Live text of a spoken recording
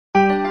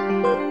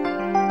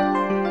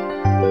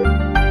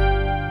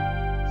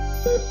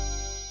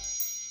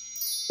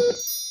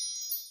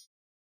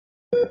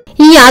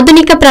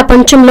ఆధునిక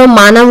ప్రపంచంలో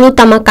మానవులు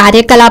తమ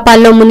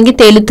కార్యకలాపాల్లో మునిగి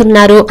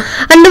తేలుతున్నారు.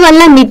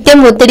 అందువల్ల నిత్యం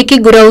ఒత్తిడికి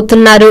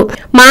గురవుతున్నారు.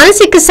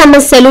 మానసిక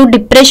సమస్యలు,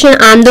 డిప్రెషన్,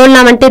 ఆందోళన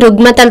వంటి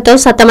రుగ్మతలతో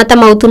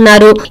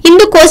సతమతమవుతున్నారు.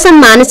 ఇందుకోసం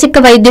మానసిక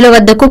వైద్యుల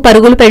వద్దకు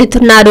పరుగులు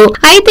పెడుతున్నారు.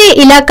 అయితే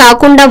ఇలా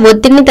కాకుండా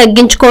ఒత్తిడిని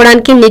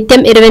తగ్గించుకోవడానికి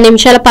నిత్యం 20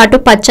 నిమిషాల పాటు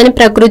పచ్చని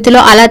ప్రకృతిలో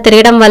అలా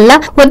తిరగడం వల్ల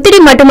ఒత్తిడి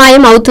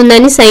మటుమాయం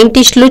అవుతుందని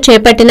సైంటిస్టులు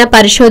చేపట్టిన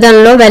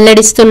పరిశోధనలో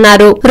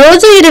వెల్లడిస్తున్నారు.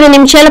 రోజు 20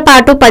 నిమిషాల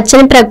పాటు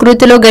పచ్చని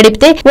ప్రకృతిలో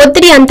గడిపితే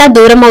ఒత్తిడి అంతా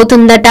దూరం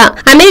అవుతుందట.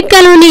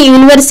 అమెరికాలోని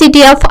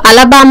యూనివర్సిటీ ఆఫ్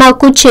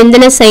అలబామాకు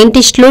చెందిన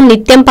సైంటిస్టులు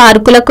నిత్యం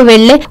పార్కులకు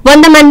వెళ్లే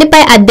 100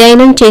 మందిపై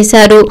అధ్యయనం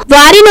చేశారు.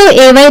 వారిలో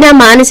ఏవైనా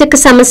మానసిక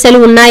సమస్యలు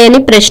ఉన్నాయని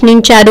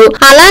ప్రశ్నించారు.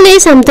 అలానే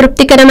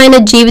సంతృప్తికరమైన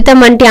జీవితం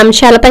వంటి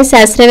అంశాలపై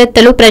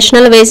శాస్త్రవేత్తలు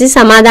ప్రశ్నలు వేసి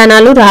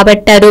సమాధానాలు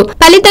రాబట్టారు.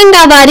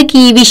 ఫలితంగా వారికి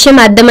ఈ విషయం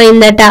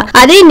అర్థమైందట.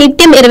 అదే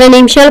నిత్యం 20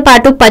 నిమిషాల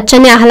పాటు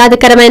పచ్చని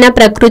ఆహ్లాదకరమైన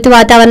ప్రకృతి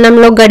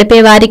వాతావరణంలో గడిపే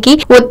వారికి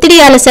ఒత్తిడి,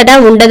 అలసట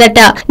ఉండదట.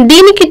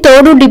 దీనికి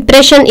తోడు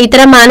డిప్రెషన్,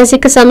 ఇతర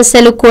మానసిక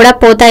సమస్యలు కూడా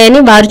పోతాయని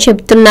వారు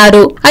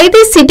చెబుతున్నారు. అయితే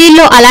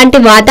సిటీల్లో అలాంటి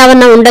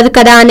వాతావరణం ఉండదు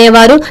కదా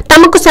అనేవారు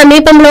తమకు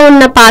సమీపంలో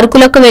ఉన్న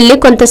పార్కులకు వెళ్లి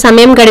కొంత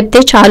సమయం గడిపితే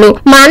చాలు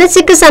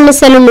మానసిక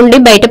సమస్యల నుండి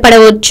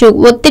బయటపడవచ్చు,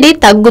 ఒత్తిడి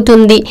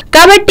తగ్గుతుంది.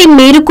 కాబట్టి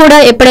మీరు కూడా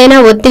ఎప్పుడైనా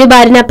ఒత్తిడి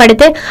బారిన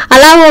పడితే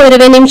అలా ఓ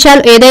 20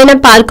 నిమిషాలు ఏదైనా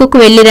పార్కుకు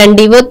వెళ్లి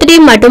రండి, ఒత్తిడి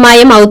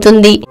మటుమాయం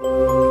అవుతుంది.